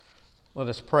Let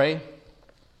us pray.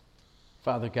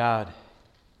 Father God,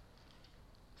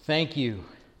 thank you.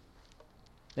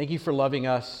 Thank you for loving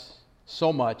us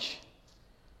so much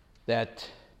that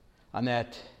on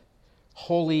that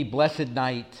holy, blessed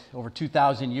night over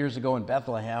 2,000 years ago in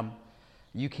Bethlehem,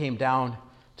 you came down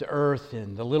to earth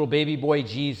in the little baby boy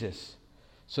Jesus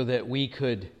so that we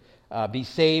could be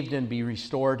saved and be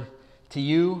restored to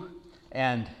you,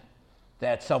 and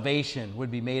that salvation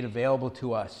would be made available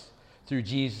to us through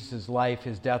Jesus' life,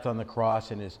 his death on the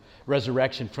cross, and his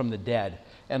resurrection from the dead.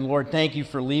 And Lord, thank you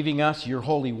for leaving us your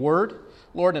holy word.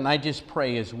 Lord, and I just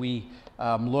pray as we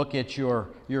look at your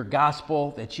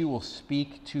gospel that you will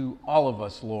speak to all of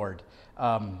us, Lord,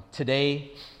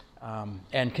 today,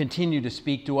 and continue to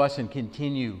speak to us and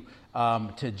continue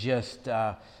to just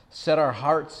set our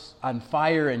hearts on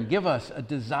fire and give us a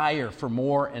desire for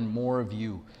more and more of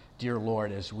you, dear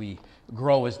Lord, as we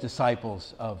grow as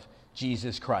disciples of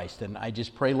Jesus Christ. And I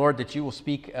just pray, Lord, that you will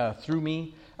speak through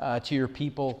me to your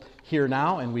people here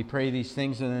now. And we pray these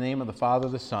things in the name of the Father,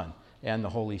 the Son, and the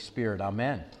Holy Spirit.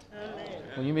 Amen. Amen.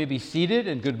 Well, you may be seated,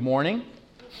 and good morning.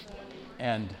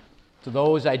 And to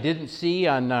those I didn't see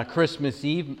on Christmas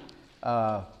Eve,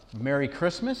 Merry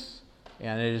Christmas.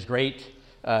 And it is great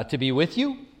to be with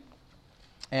you.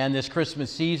 And this Christmas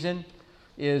season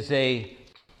is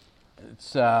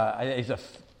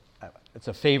it's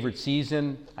a favorite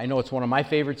season. I know it's one of my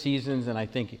favorite seasons, and I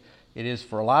think it is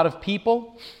for a lot of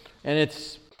people. And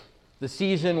it's the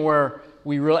season where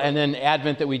and then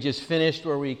Advent that we just finished,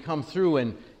 where we come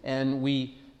through and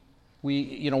we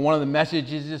one of the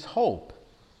messages is hope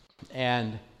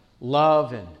and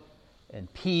love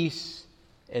and peace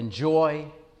and joy.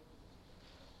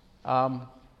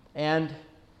 And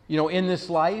in this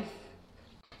life,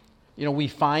 we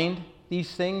find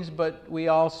these things, but we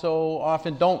also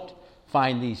often don't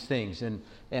find these things, and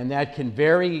that can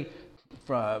vary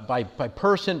by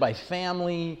person, by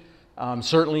family,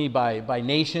 certainly by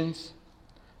nations,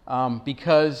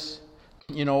 because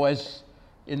as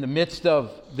in the midst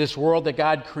of this world that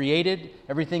God created,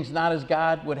 everything's not as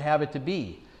God would have it to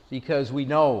be, because we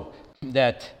know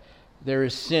that there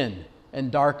is sin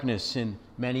and darkness in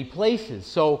many places.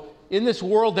 So in this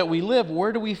world that we live,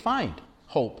 where do we find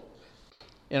hope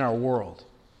in our world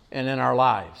and in our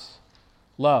lives?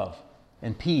 Love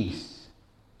and peace,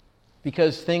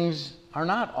 because things are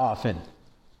not often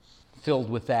filled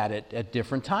with that at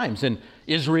different times. And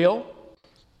Israel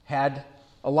had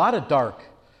a lot of dark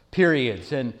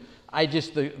periods, and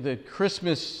the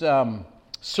Christmas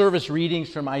service readings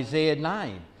from Isaiah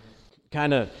 9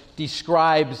 kind of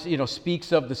describes,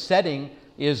 speaks of the setting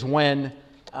is when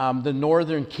the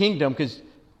northern kingdom, because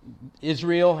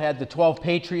Israel had the 12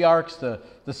 patriarchs, the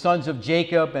sons of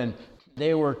Jacob, and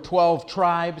they were 12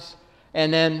 tribes.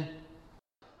 And then,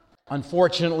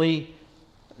 unfortunately,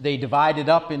 they divided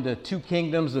up into two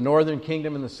kingdoms, the northern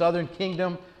kingdom and the southern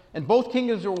kingdom. And both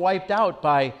kingdoms were wiped out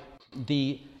by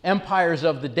the empires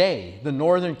of the day. The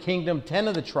northern kingdom, 10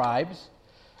 of the tribes,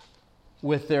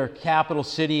 with their capital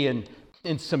city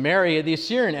in Samaria, the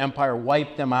Assyrian Empire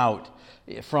wiped them out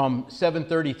from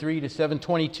 733 to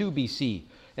 722 BC.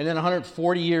 And then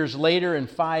 140 years later, in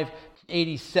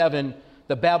 587,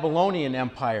 the Babylonian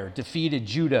Empire defeated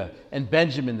Judah and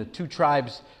Benjamin, the two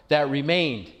tribes that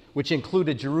remained, which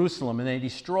included Jerusalem, and they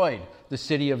destroyed the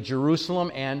city of Jerusalem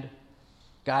and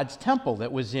God's temple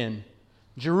that was in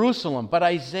Jerusalem. But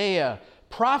Isaiah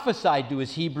prophesied to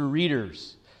his Hebrew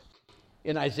readers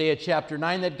in Isaiah chapter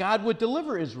 9 that God would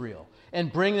deliver Israel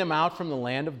and bring them out from the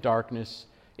land of darkness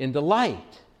into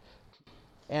light.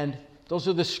 And those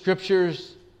are the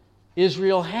scriptures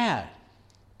Israel had.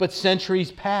 But centuries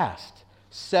passed.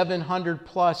 700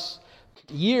 plus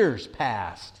years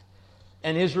passed,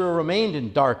 and Israel remained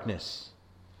in darkness.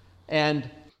 And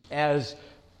as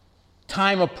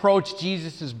time approached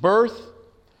Jesus' birth,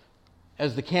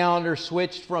 as the calendar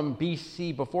switched from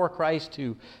BC, before Christ,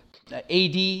 to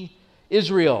AD,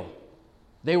 Israel,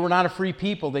 they were not a free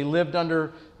people. They lived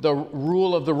under the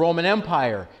rule of the Roman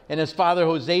Empire. And as Father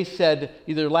Jose said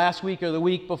either last week or the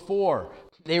week before,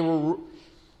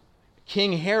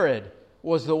 King Herod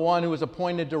was the one who was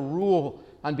appointed to rule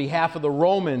on behalf of the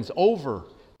Romans over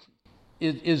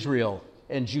Israel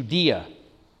and Judea.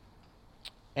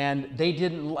 And they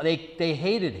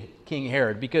hated King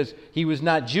Herod because he was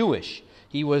not Jewish.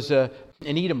 He was an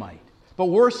Edomite. But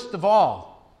worst of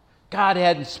all, God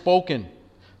hadn't spoken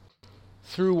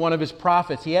through one of his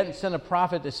prophets. He hadn't sent a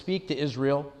prophet to speak to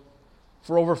Israel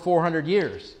for over 400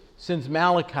 years, since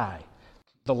Malachi,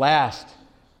 the last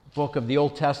book of the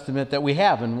Old Testament that we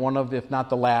have, and one of, if not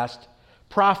the last,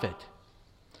 prophet.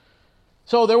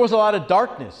 So there was a lot of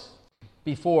darkness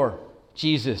before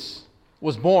Jesus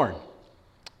was born.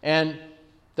 And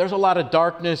there's a lot of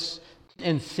darkness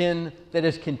and sin that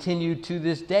has continued to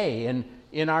this day. And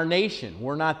in our nation,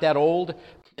 we're not that old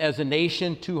as a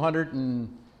nation,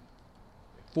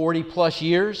 240 plus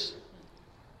years,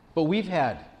 but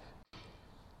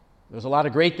there's a lot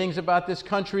of great things about this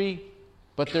country,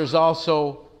 but there's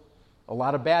also a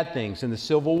lot of bad things. In the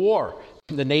Civil War,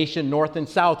 the nation north and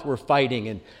south were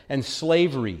fighting, and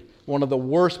slavery, one of the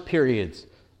worst periods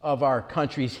of our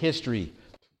country's history,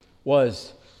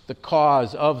 was the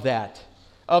cause of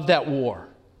that war.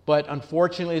 But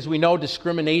unfortunately, as we know,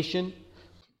 discrimination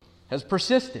has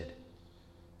persisted.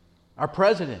 Our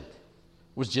president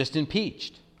was just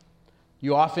impeached.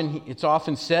 It's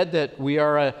often said that we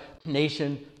are a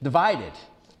nation divided,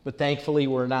 but thankfully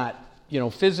we're not,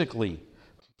 physically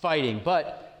fighting.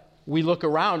 But we look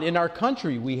around in our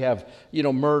country, we have,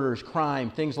 murders, crime,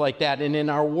 things like that. And in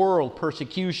our world,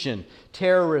 persecution,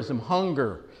 terrorism,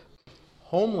 hunger,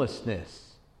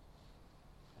 homelessness.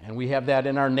 And we have that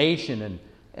in our nation,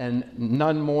 and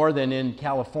none more than in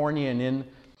California and in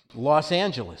Los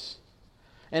Angeles.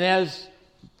 And as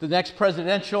the next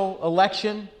presidential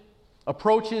election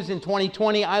approaches in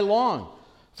 2020, I long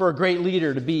for a great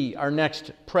leader to be our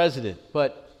next president.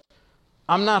 But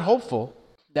I'm not hopeful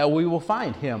that we will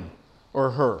find him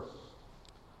or her.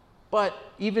 But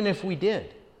even if we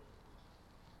did,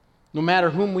 no matter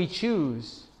whom we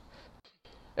choose,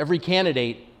 every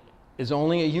candidate is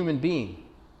only a human being,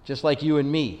 just like you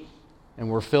and me. And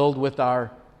we're filled with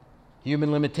our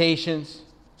human limitations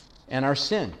and our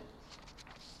sin.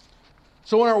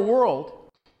 So in our world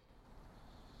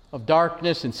of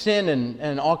darkness and sin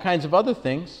and all kinds of other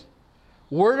things,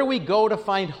 where do we go to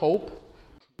find hope,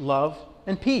 love,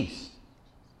 and peace?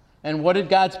 And what did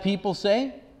God's people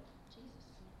say?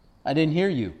 I didn't hear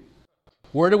you.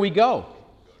 Where do we go?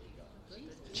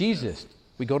 Jesus.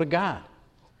 We go to God.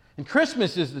 And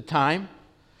Christmas is the time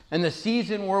and the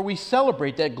season where we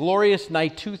celebrate that glorious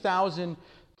night 2,000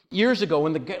 years ago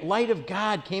when the light of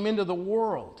God came into the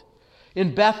world.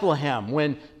 In Bethlehem,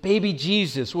 when baby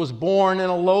Jesus was born in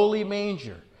a lowly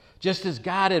manger, just as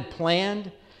God had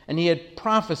planned and he had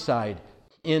prophesied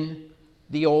in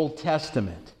the Old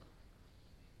Testament.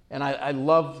 And I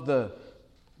love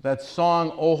that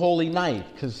song, O Holy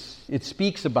Night, because it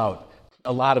speaks about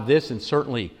a lot of this, and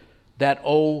certainly that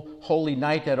O Holy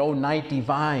Night, that O Night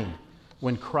Divine,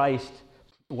 when Christ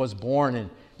was born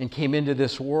and came into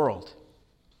this world.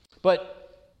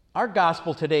 But our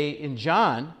gospel today in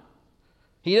John,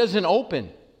 he doesn't open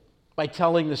by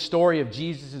telling the story of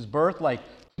Jesus' birth like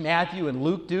Matthew and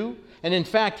Luke do. And in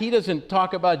fact, he doesn't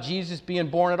talk about Jesus being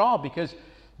born at all, because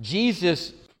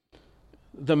Jesus,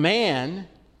 the man,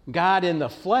 God in the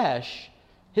flesh,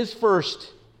 his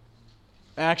first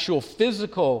actual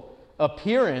physical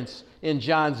appearance in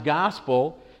John's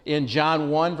gospel, in John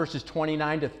 1, verses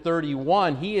 29 to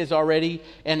 31, he is already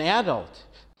an adult.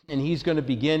 And he's going to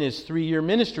begin his 3-year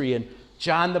ministry. And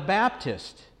John the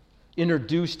Baptist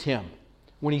introduced him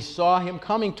when he saw him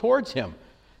coming towards him.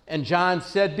 And John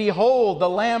said, "Behold, the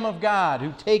Lamb of God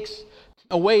who takes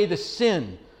away the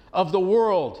sin of the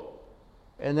world."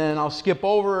 And then I'll skip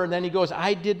over, and then he goes,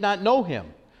 "I did not know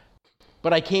him,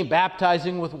 but I came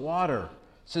baptizing with water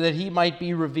so that he might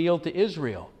be revealed to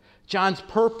Israel." John's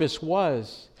purpose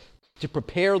was to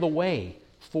prepare the way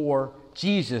for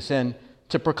Jesus and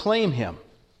to proclaim him.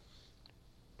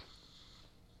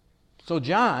 So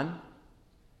John,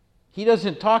 he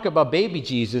doesn't talk about baby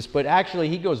Jesus, but actually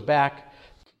he goes back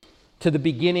to the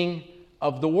beginning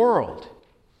of the world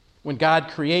when God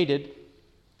created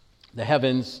the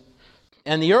heavens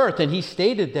and the earth. And he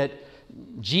stated that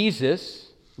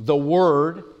Jesus, the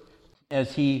Word,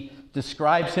 as he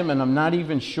describes him, and I'm not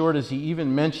even sure, does he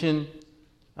even mention,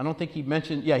 I don't think he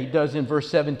mentioned, yeah, he does in verse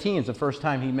 17. It's the first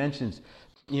time he mentions,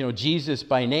 Jesus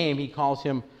by name. He calls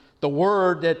him the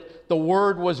Word, that the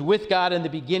Word was with God in the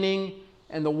beginning,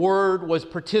 and the Word was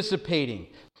participating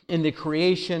in the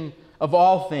creation of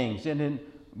all things. And in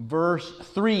verse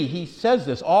 3, he says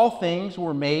this: all things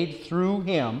were made through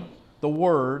him, the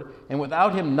Word, and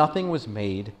without him nothing was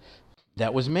made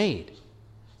that was made.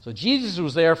 So Jesus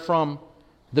was there from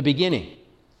the beginning.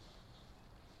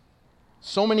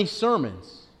 So many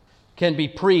sermons can be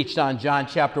preached on John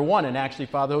chapter 1, and actually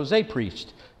Father Jose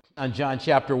preached on John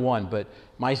chapter 1, but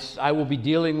I will be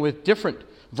dealing with different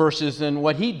verses than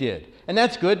what he did. And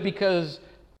that's good, because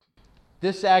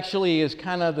this actually is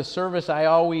kind of the service I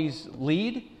always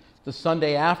lead, the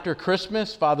Sunday after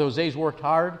Christmas. Father Jose's worked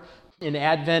hard in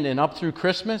Advent and up through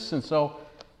Christmas, and so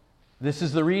this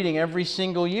is the reading every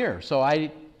single year. So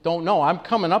I don't know. I'm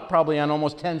coming up probably on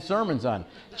almost 10 sermons on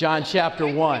John chapter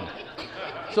 1.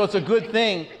 So it's a good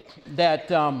thing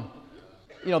that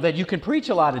that you can preach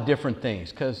a lot of different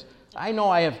things, because I know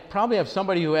I probably have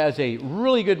somebody who has a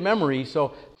really good memory,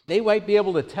 so they might be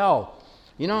able to tell.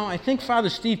 I think Father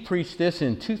Steve preached this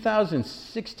in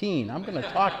 2016. I'm going to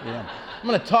talk to him. I'm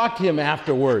going to talk to him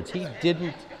afterwards. He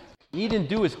didn't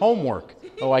do his homework.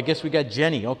 Oh, I guess we got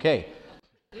Jenny. Okay.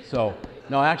 So,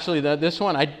 no, actually, this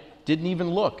one, I didn't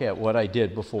even look at what I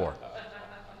did before.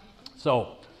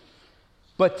 So,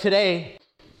 but today,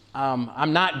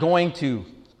 I'm not going to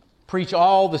preach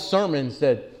all the sermons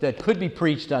that could be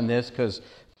preached on this, because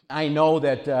I know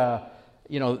that,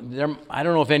 I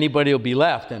don't know if anybody will be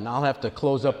left, and I'll have to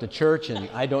close up the church, and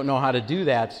I don't know how to do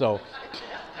that,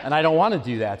 and I don't want to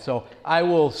do that. So I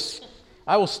will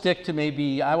stick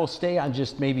to I will stay on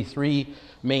just maybe 3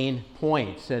 main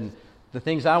points. And the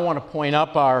things I want to point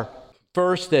up are,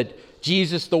 first, that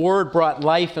Jesus, the Word, brought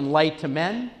life and light to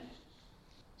men.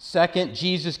 Second,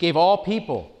 Jesus gave all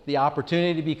people the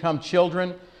opportunity to become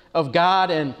children of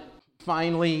God. And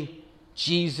finally,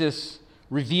 Jesus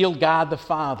revealed God the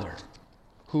Father,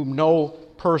 whom no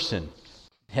person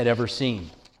had ever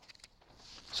seen.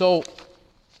 So,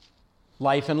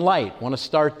 life and light. I want to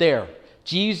start there.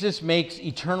 Jesus makes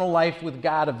eternal life with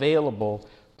God available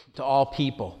to all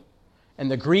people.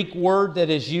 And the Greek word that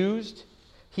is used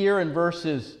here in verse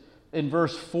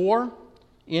 4,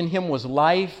 in him was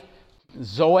life,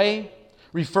 Zoe,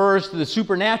 refers to the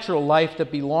supernatural life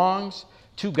that belongs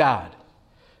to God.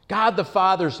 God the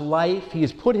Father's life, he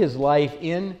has put his life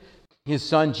in his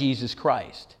Son, Jesus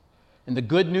Christ. And the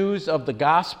good news of the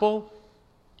gospel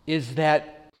is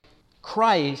that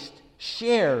Christ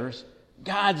shares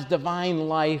God's divine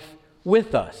life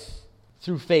with us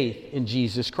through faith in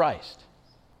Jesus Christ.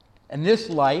 And this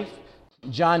life,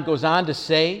 John goes on to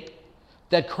say,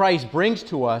 that Christ brings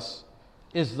to us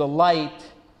is the light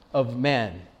of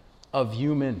men, of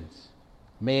humans,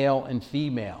 male and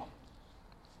female.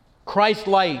 Christ's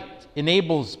light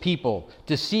enables people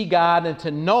to see God and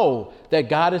to know that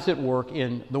God is at work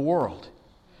in the world.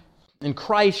 And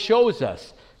Christ shows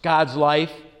us God's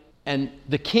life and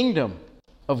the kingdom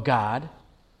of God,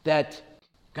 that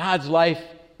God's life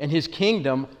and his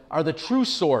kingdom are the true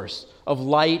source of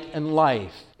light and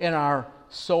life in our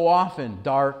so often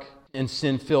dark and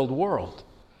sin-filled world.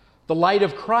 The light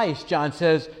of Christ, John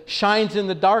says, shines in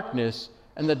the darkness,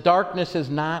 and the darkness has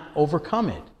not overcome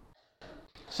it.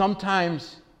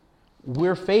 Sometimes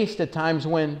we're faced at times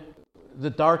when the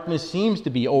darkness seems to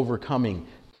be overcoming,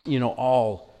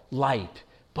 all light.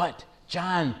 But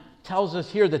John tells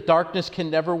us here that darkness can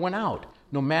never win out,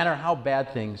 no matter how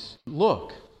bad things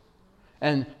look.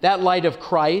 And that light of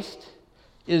Christ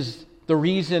is the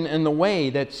reason and the way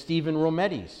that Stephen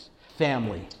Rometti's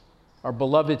family, our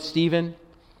beloved Stephen,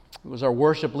 was our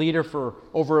worship leader for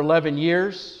over 11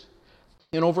 years,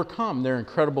 and overcome their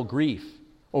incredible grief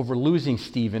over losing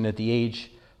Stephen at the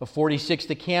age of 46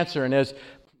 to cancer. And as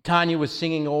Tanya was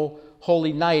singing "Oh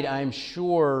Holy Night," I'm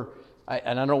sure, and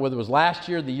I don't know whether it was last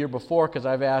year or the year before, because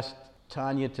I've asked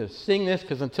Tanya to sing this,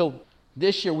 because until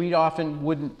this year we often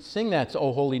wouldn't sing that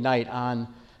 "Oh Holy Night" on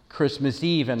Christmas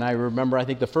Eve. And I remember, I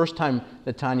think the first time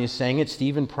that Tanya sang it,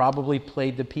 Stephen probably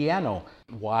played the piano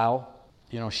while,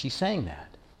 she sang that.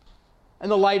 And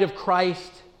the light of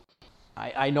Christ,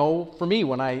 I know for me,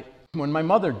 when my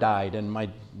mother died, and my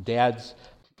dad's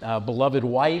beloved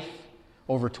wife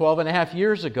over 12 and a half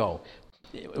years ago,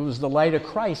 it was the light of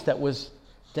Christ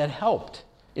that helped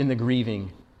in the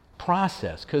grieving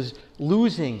process, because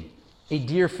losing a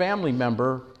dear family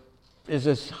member is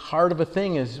as hard of a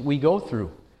thing as we go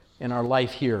through in our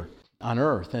life here on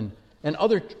earth, and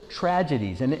other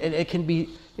tragedies, and it can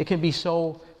be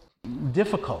so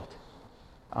difficult,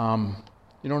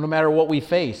 no matter what we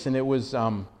face. And it was,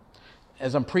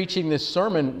 as I'm preaching this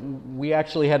sermon, we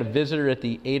actually had a visitor at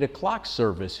the 8 o'clock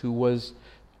service who was,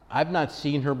 I've not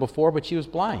seen her before, but she was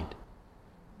blind.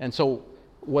 And so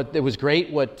it was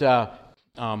great what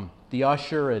the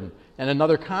usher and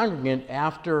another congregant,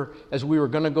 as we were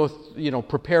going to go,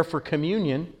 prepare for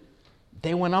communion,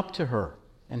 they went up to her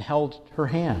and held her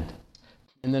hand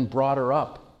and then brought her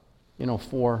up,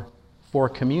 for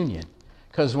communion.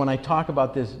 Because when I talk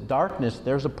about this darkness,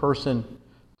 there's a person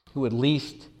who at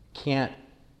least can't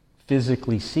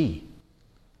physically see,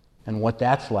 and what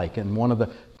that's like. And one of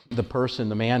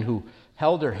the man who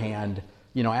held her hand,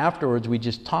 afterwards we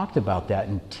just talked about that,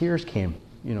 and tears came,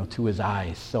 to his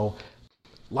eyes. So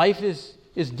life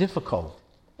is difficult,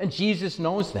 and Jesus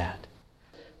knows that.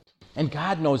 And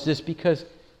God knows this, because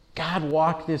God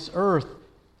walked this earth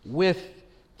with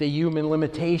the human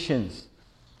limitations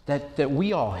that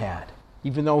we all had.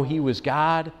 Even though he was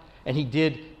God, and he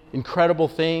did incredible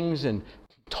things and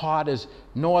taught as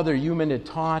no other human had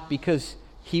taught, because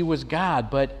he was God.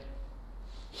 But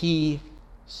he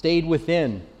stayed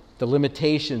within the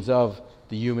limitations of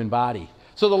the human body.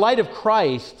 So the light of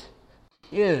Christ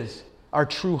is our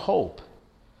true hope.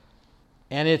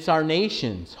 And it's our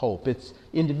nation's hope. It's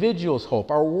individuals'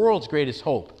 hope, our world's greatest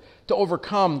hope to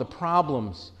overcome the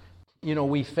problems,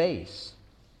 we face.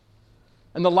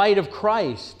 And the light of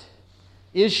Christ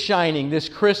is shining this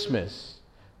Christmas.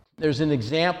 There's an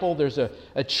example. There's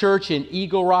a church in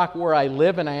Eagle Rock where I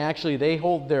live, and they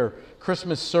hold their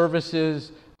Christmas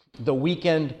services the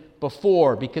weekend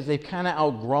before because they've kind of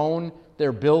outgrown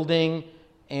their building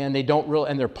and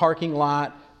and their parking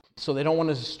lot, so they don't want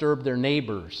to disturb their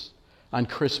neighbors on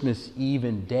Christmas Eve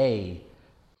and day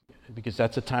because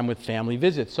that's a time with family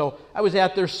visits. So I was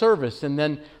at their service, and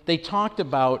then they talked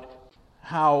about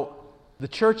how the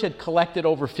church had collected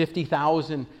over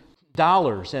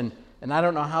 $50,000, and I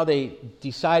don't know how they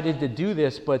decided to do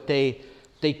this, but they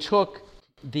took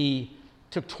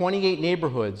 28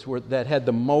 neighborhoods that had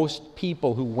the most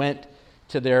people who went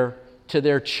to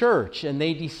their church, and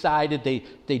they decided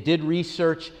they did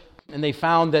research, and they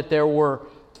found that there were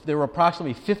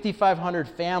approximately 5,500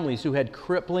 families who had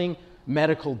crippling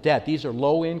medical debt. These are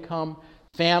low-income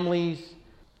families,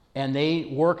 and they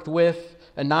worked with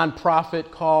a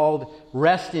nonprofit called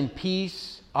Rest in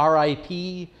Peace,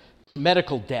 RIP,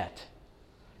 medical debt.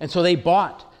 And so they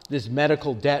bought this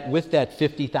medical debt with that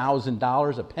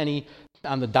 $50,000, a penny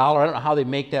on the dollar. I don't know how they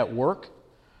make that work,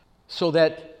 so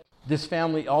that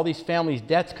all these families'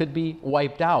 debts could be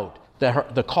wiped out.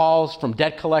 The calls from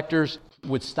debt collectors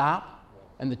would stop,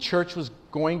 and the church was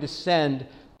going to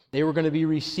they were going to be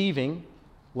receiving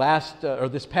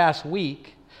this past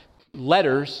week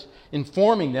letters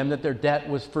informing them that their debt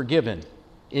was forgiven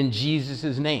in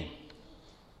Jesus' name.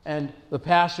 And the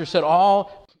pastor said,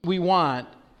 all we want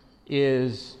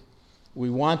is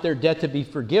their debt to be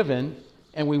forgiven,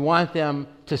 and we want them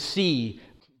to see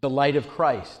the light of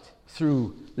Christ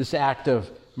through this act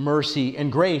of mercy and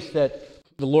grace that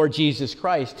the Lord Jesus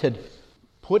Christ had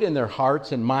put in their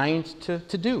hearts and minds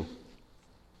to do.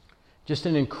 Just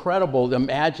an incredible,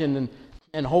 imagine,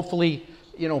 and hopefully,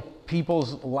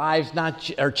 people's lives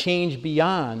are changed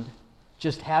beyond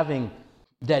just having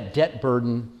that debt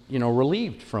burden,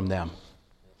 relieved from them.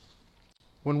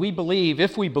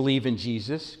 If we believe in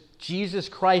Jesus, Jesus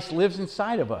Christ lives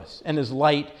inside of us, and His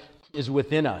light is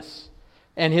within us.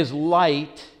 And His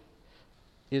light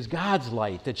is God's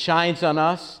light that shines on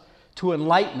us to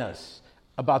enlighten us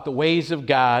about the ways of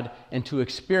God and to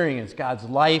experience God's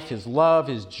life, His love,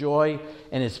 His joy,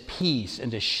 and His peace,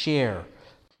 and to share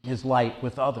His light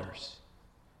with others.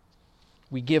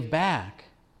 We give back.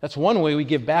 That's one way we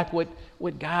give back what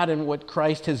God and what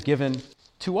Christ has given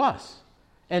to us.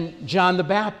 And John the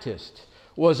Baptist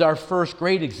was our first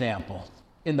great example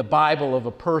in the Bible of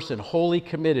a person wholly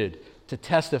committed to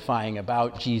testifying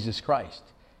about Jesus Christ.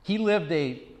 He lived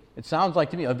it sounds like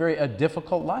to me, a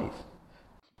difficult life.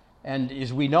 And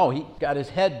as we know, he got his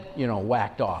head,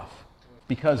 whacked off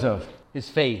because of his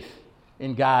faith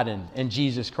in God and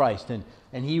Jesus Christ.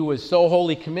 And he was so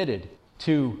wholly committed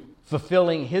to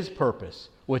fulfilling his purpose,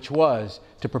 which was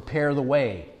to prepare the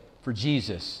way for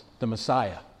Jesus, the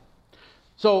Messiah.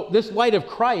 So this light of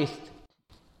Christ,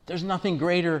 there's nothing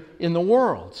greater in the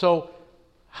world. So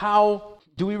how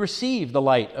do we receive the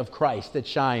light of Christ that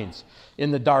shines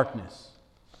in the darkness?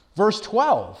 Verse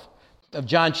 12 of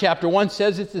John chapter 1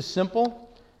 says it's as simple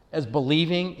as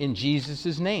believing in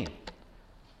Jesus' name.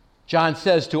 John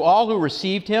says, to all who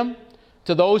received Him,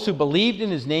 to those who believed in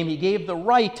His name, He gave the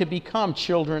right to become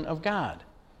children of God.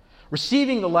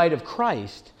 Receiving the light of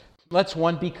Christ lets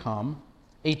one become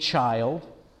a child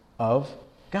of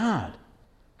God.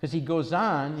 Because he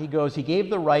gave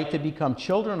the right to become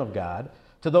children of God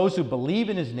to those who believe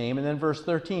in His name. And then verse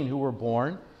 13, who were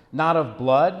born not of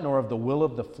blood, nor of the will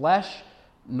of the flesh,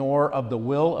 nor of the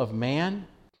will of man,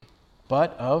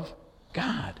 but of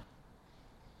God.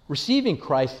 Receiving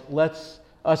Christ lets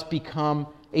us become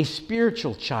a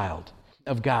spiritual child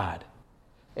of God.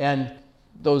 And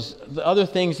the other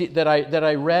things that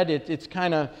I read, it's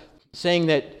kind of saying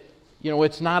that,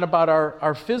 it's not about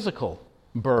our physical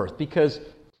birth, because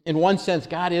in one sense,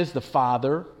 God is the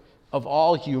Father of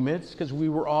all humans, because we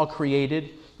were all created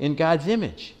in God's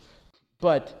image.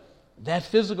 But that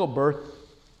physical birth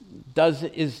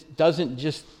doesn't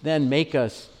just then make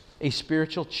us a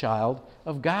spiritual child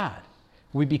of God.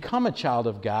 We become a child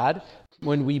of God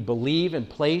when we believe and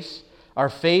place our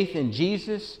faith in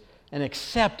Jesus and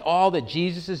accept all that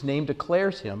Jesus' name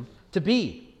declares Him to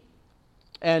be.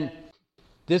 And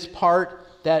this part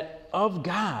that of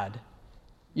God,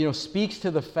 speaks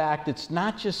to the fact it's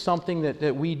not just something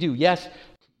that we do. Yes,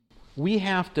 we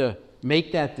have to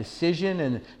make that decision,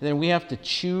 and then we have to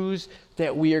choose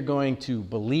that we are going to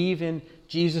believe in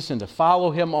Jesus and to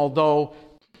follow him, although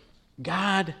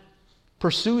God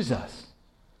pursues us.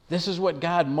 This is what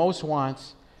God most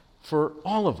wants for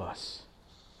all of us.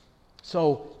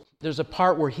 So there's a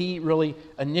part where he really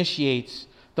initiates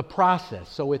the process.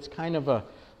 So it's kind of a,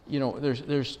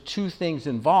 there's two things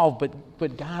involved,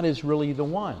 but God is really the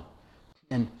one.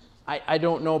 And I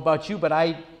don't know about you, but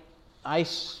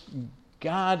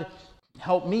God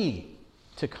helped me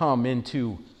to come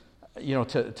into,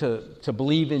 to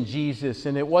believe in Jesus.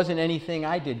 And it wasn't anything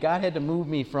I did. God had to move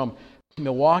me from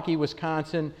Milwaukee,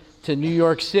 Wisconsin to New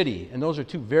York City. And those are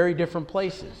two very different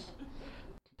places.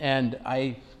 And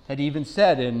I had even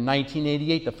said in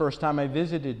 1988, the first time I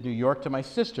visited New York, to my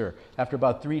sister, after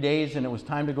about 3 days, and it was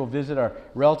time to go visit our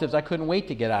relatives, I couldn't wait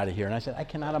to get out of here. And I said, I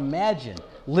cannot imagine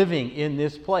living in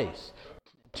this place.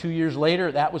 2 years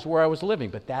later, that was where I was living,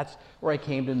 but that's where I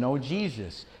came to know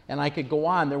Jesus. And I could go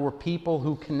on. There were people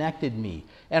who connected me.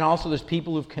 And also there's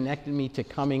people who've connected me to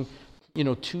coming,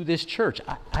 to this church.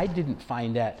 I didn't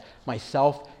find that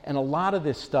myself. And a lot of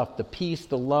this stuff, the peace,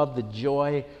 the love, the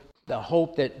joy, the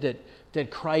hope that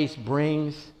Christ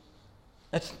brings,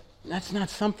 that's not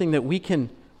something that we can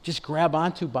just grab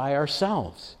onto by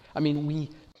ourselves. I mean,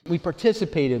 we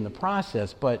participate in the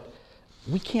process, but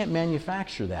we can't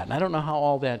manufacture that. And I don't know how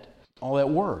all that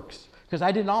works, because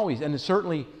I didn't always. And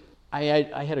certainly, I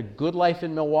had a good life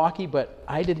in Milwaukee, but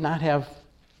I did not have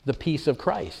the peace of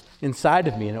Christ inside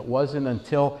of me. And it wasn't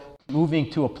until moving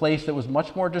to a place that was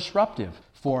much more disruptive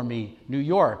for me, New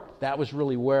York, that was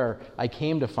really where I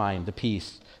came to find the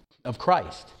peace of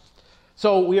Christ.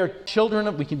 So we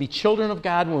can be children of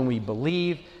God when we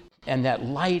believe, and that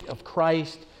light of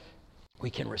Christ,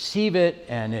 we can receive it,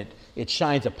 and it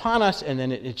shines upon us, and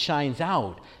then it shines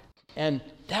out. And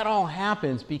that all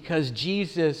happens because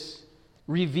Jesus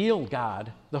revealed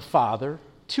God the Father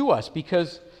to us,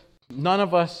 because none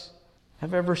of us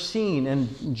have ever seen,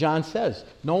 and John says,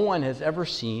 no one has ever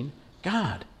seen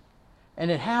God. And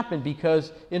it happened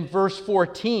because in verse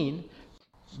 14,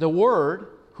 the Word,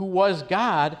 who was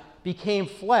God, became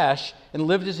flesh and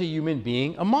lived as a human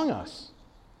being among us.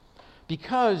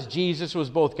 Because Jesus was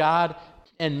both God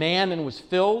and man and was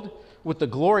filled with the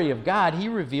glory of God, he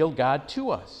revealed God to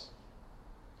us.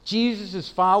 Jesus'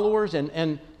 followers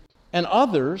and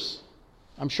others,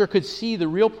 I'm sure, could see the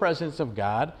real presence of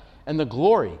God and the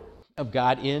glory of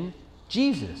God in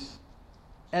Jesus.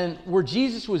 And where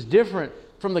Jesus was different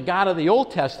from the God of the Old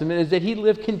Testament is that he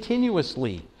lived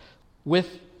continuously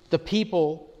with the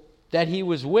people that he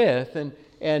was with and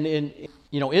in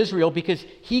Israel, because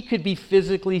he could be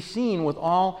physically seen with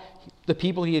all the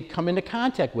people he had come into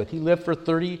contact with. He lived for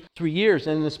 33 years,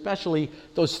 and especially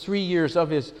those 3 years of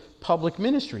his public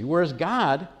ministry, whereas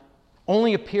God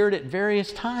only appeared at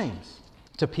various times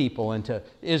to people and to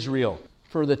Israel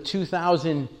for the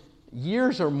 2,000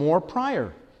 years or more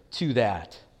prior to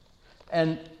that.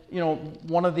 And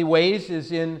one of the ways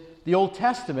is in the Old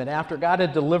Testament. After God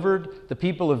had delivered the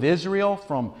people of Israel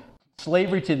from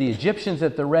slavery to the Egyptians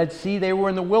at the Red Sea, they were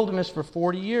in the wilderness for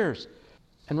 40 years.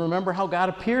 And remember how God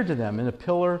appeared to them in a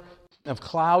pillar of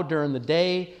cloud during the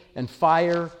day and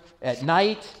fire at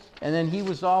night. And then he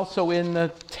was also in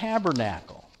the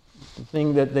tabernacle, the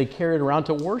thing that they carried around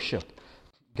to worship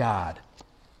God.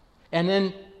 And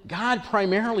then God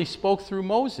primarily spoke through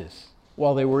Moses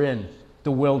while they were in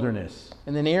the wilderness.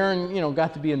 And then Aaron,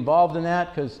 got to be involved in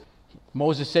that because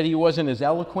Moses said he wasn't as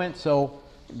eloquent, so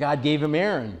God gave him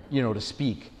Aaron, to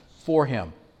speak for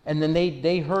him. And then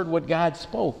they heard what God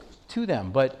spoke to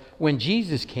them. But when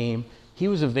Jesus came, he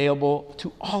was available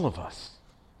to all of us.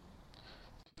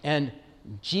 And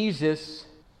Jesus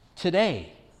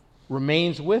today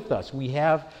remains with us. We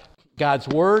have God's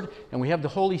Word, and we have the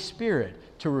Holy Spirit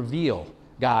to reveal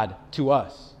God to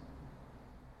us.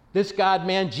 This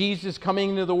God-man, Jesus, coming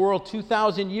into the world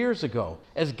 2,000 years ago,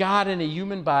 as God in a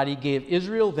human body, gave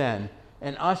Israel then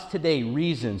and us today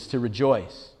reasons to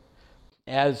rejoice.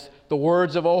 As the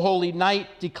words of O Holy Night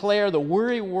declare, the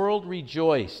weary world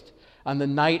rejoiced on the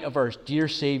night of our dear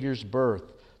Savior's birth.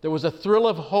 There was a thrill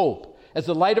of hope as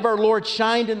the light of our Lord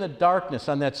shined in the darkness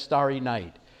on that starry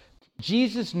night.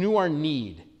 Jesus knew our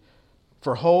need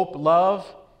for hope, love,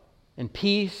 and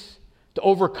peace to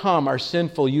overcome our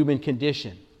sinful human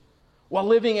condition. While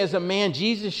living as a man,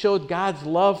 Jesus showed God's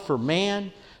love for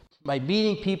man by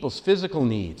meeting people's physical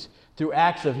needs through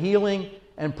acts of healing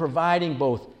and providing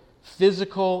both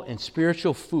physical and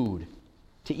spiritual food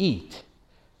to eat.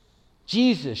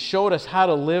 Jesus showed us how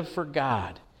to live for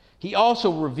God. He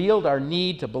also revealed our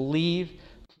need to believe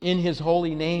in his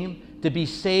holy name to be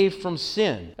saved from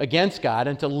sin against God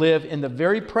and to live in the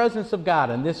very presence of God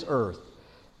on this earth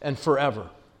and forever.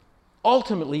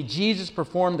 Ultimately, Jesus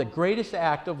performed the greatest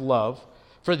act of love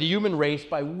for the human race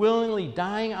by willingly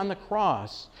dying on the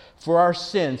cross for our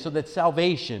sins so that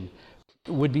salvation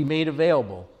would be made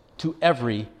available to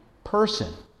every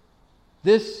person.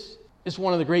 This is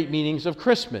one of the great meanings of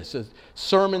Christmas. A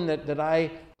sermon that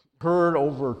I heard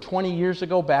over 20 years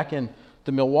ago back in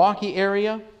the Milwaukee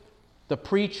area. The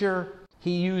preacher,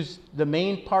 the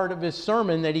main part of his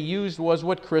sermon that he used was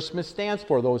what Christmas stands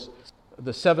for.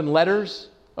 The 7 letters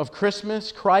of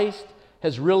Christmas. Christ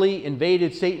has really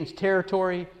invaded Satan's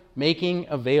territory, making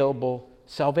available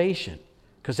salvation.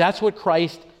 Because that's what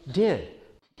Christ did.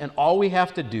 And all we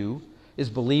have to do is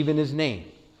believe in his name.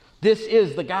 This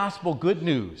is the gospel good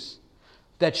news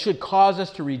that should cause us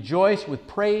to rejoice with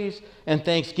praise and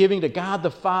thanksgiving to God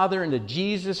the Father and to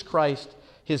Jesus Christ,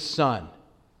 his Son.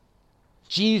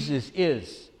 Jesus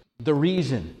is the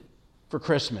reason for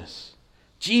Christmas.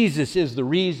 Jesus is the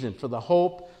reason for the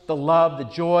hope, the love, the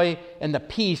joy, and the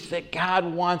peace that God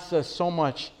wants us so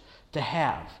much to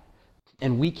have.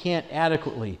 And we can't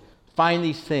adequately find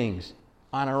these things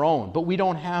on our own, but we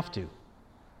don't have to.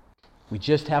 We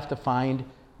just have to find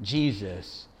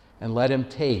Jesus and let him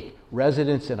take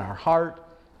residence in our heart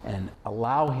and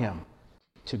allow him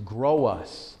to grow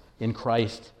us in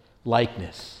Christ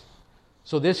likeness.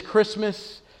 So this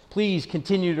Christmas, please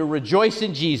continue to rejoice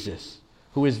in Jesus,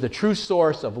 who is the true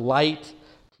source of light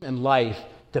and life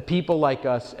to people like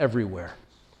us everywhere.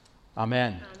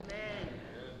 Amen.